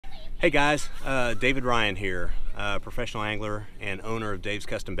Hey guys, David Ryan here, professional angler and owner of Dave's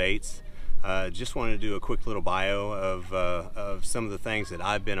Custom Baits. Just wanted to do a quick little bio of some of the things that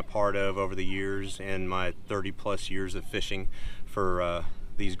I've been a part of over the years in my 30 plus years of fishing for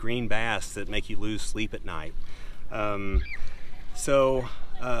these green bass that make you lose sleep at night. As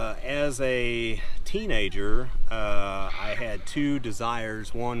a teenager, I had two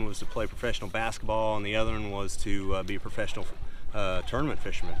desires. One was to play professional basketball and the other one was to be a professional tournament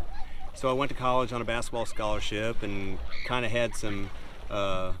fisherman. So I went to college on a basketball scholarship and kind of had some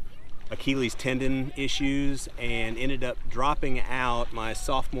Achilles tendon issues and ended up dropping out my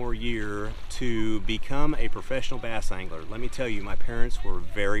sophomore year to become a professional bass angler. Let me tell you, my parents were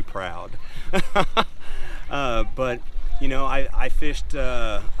very proud. But you know, I fished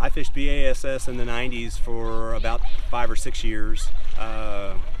BASS in the 90s for about 5 or 6 years.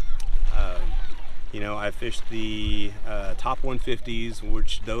 You know, I fished the top 150s,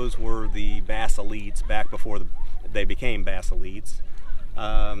 which those were the Bass Elites back before they became Bass Elites.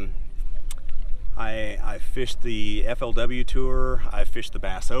 I fished the FLW Tour, I fished the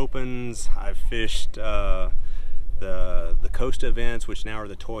Bass Opens, I fished the Costa events, which now are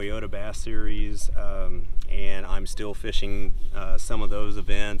the Toyota Bass Series, and I'm still fishing some of those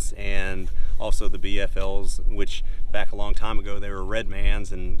events, and also the BFLs, which back a long time ago they were red mans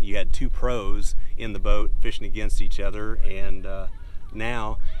and you had two pros in the boat fishing against each other, and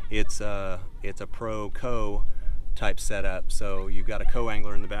now it's a pro-co type setup. So you've got a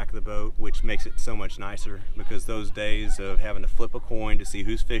co-angler in the back of the boat, which makes it so much nicer, because those days of having to flip a coin to see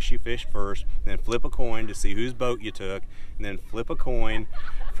whose fish you fished first, then flip a coin to see whose boat you took, and then flip a coin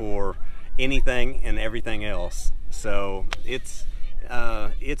for anything and everything else. So it's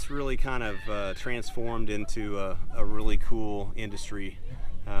really kind of transformed into a really cool industry,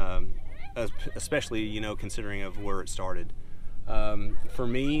 especially, you know, considering of where it started. For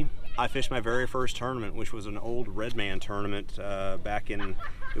me, I fished my very first tournament, which was an old Redman tournament back in,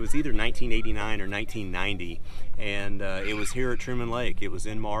 it was either 1989 or 1990, and it was here at Truman Lake. It was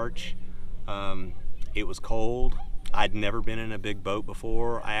in March. It was cold. I'd never been in a big boat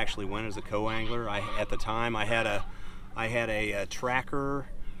before. I actually went as a co-angler. At the time I had a tracker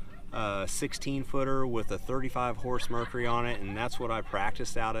 16-footer with a 35 horse Mercury on it, and that's what I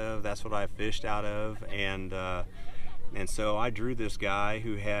practiced out of, that's what I fished out of, and so I drew this guy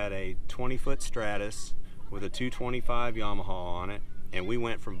who had a 20-foot Stratus with a 225 Yamaha on it, and we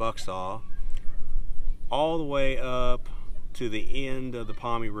went from Bucksaw all the way up to the end of the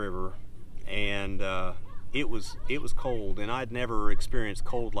Palmy River, and it was cold, and I'd never experienced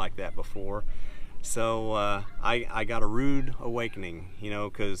cold like that before. So I got a rude awakening, you know,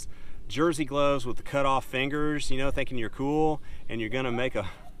 because jersey gloves with the cut off fingers, you know, thinking you're cool and you're gonna make a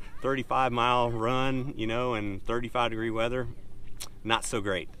 35-mile run, you know, in 35-degree weather, not so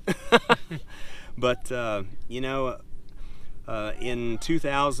great. But you know, in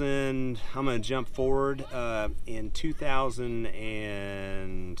 2000, I'm gonna jump forward, in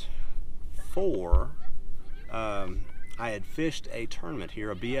 2004, I had fished a tournament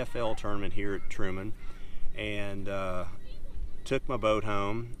here, a BFL tournament here at Truman, and took my boat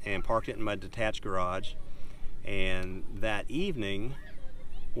home and parked it in my detached garage. And that evening,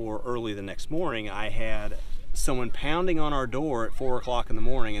 or early the next morning, I had someone pounding on our door at 4 o'clock in the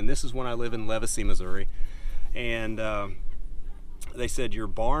morning, and this is when I live in Levacy, Missouri. And they said, "Your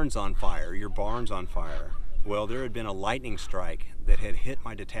barn's on fire, your barn's on fire." Well, there had been a lightning strike that had hit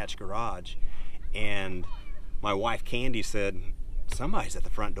my detached garage, and my wife Candy said, "Somebody's at the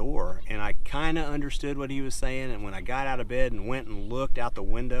front door." And I kind of understood what he was saying, and when I got out of bed and went and looked out the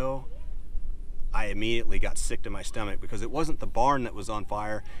window, I immediately got sick to my stomach, because it wasn't the barn that was on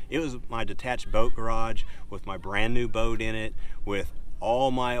fire, it was my detached boat garage with my brand new boat in it, with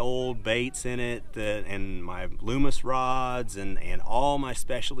all my old baits in it, and my Loomis rods and all my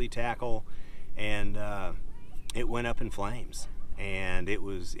specialty tackle, and it went up in flames, and it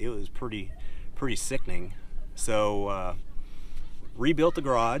was pretty sickening. So rebuilt the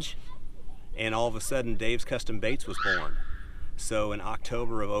garage, and all of a sudden Dave's Custom Baits was born. So in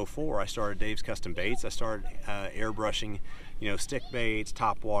October of '04, I started Dave's Custom Baits. I started airbrushing, you know, stick baits,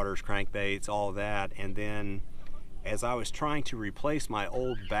 top waters, crankbaits, all of that. And then as I was trying to replace my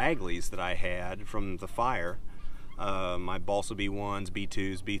old Bagleys that I had from the fire, my Balsa B1s,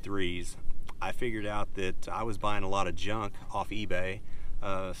 B2s, B3s, I figured out that I was buying a lot of junk off eBay.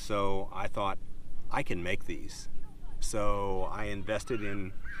 So I thought, I can make these. So I invested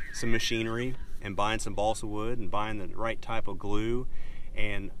in some machinery and buying some balsa wood and buying the right type of glue,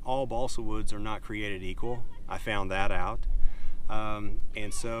 and all balsa woods are not created equal. I found that out.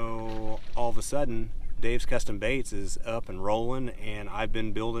 And so all of a sudden Dave's Custom Baits is up and rolling, and I've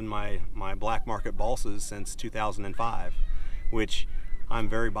been building my black market balsas since 2005, which I'm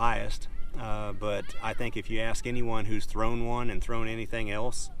very biased, but I think if you ask anyone who's thrown one and thrown anything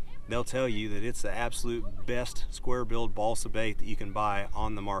else, they'll tell you that it's the absolute best square billed balsa bait that you can buy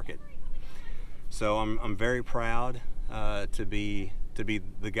on the market. So I'm very proud to be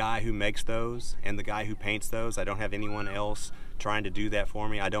the guy who makes those and the guy who paints those. I don't have anyone else trying to do that for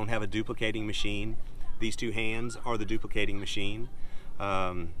me. I don't have a duplicating machine. These two hands are the duplicating machine.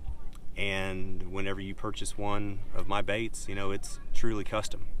 And whenever you purchase one of my baits, you know, it's truly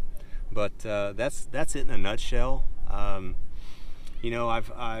custom. But that's it in a nutshell. You know,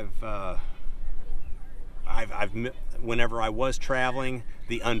 whenever I was traveling,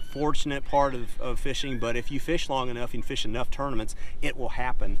 the unfortunate part of fishing, but if you fish long enough and fish enough tournaments, it will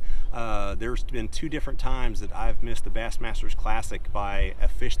happen. There's been 2 different times that I've missed the Bassmasters Classic by a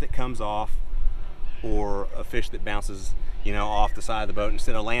fish that comes off or a fish that bounces, you know, off the side of the boat.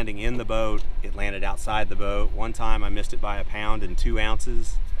 Instead of landing in the boat, it landed outside the boat. One time I missed it by 1 pound and 2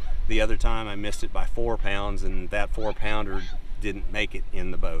 ounces. The other time I missed it by 4 pounds, and that 4-pounder didn't make it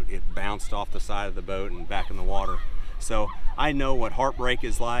in the boat. It bounced off the side of the boat and back in the water. So I know what heartbreak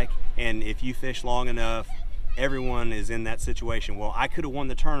is like, and if you fish long enough, everyone is in that situation. Well, I could have won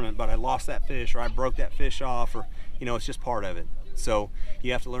the tournament, but I lost that fish, or I broke that fish off, or, you know, it's just part of it. So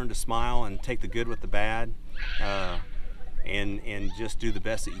you have to learn to smile and take the good with the bad, and just do the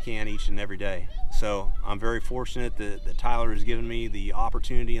best that you can each and every day. So I'm very fortunate that Tyler has given me the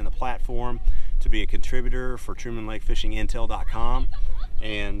opportunity and the platform to be a contributor for TrumanLakeFishingIntel.com,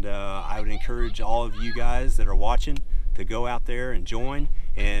 and I would encourage all of you guys that are watching to go out there and join,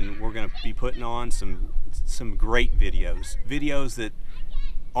 and we're going to be putting on some great videos that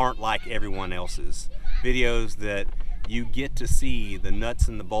aren't like everyone else's, videos that you get to see the nuts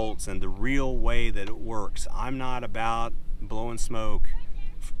and the bolts and the real way that it works. I'm not about blowing smoke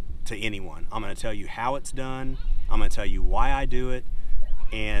to anyone. I'm going to tell you how it's done. I'm going to tell you why I do it,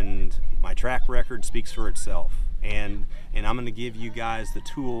 and my track record speaks for itself. And I'm going to give you guys the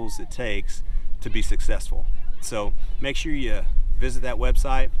tools it takes to be successful. So make sure you visit that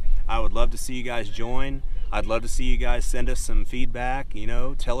website. I would love to see you guys join. I'd love to see you guys send us some feedback, you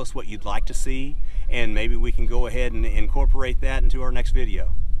know, tell us what you'd like to see, and maybe we can go ahead and incorporate that into our next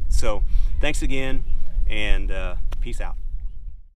video. So thanks again, and peace out.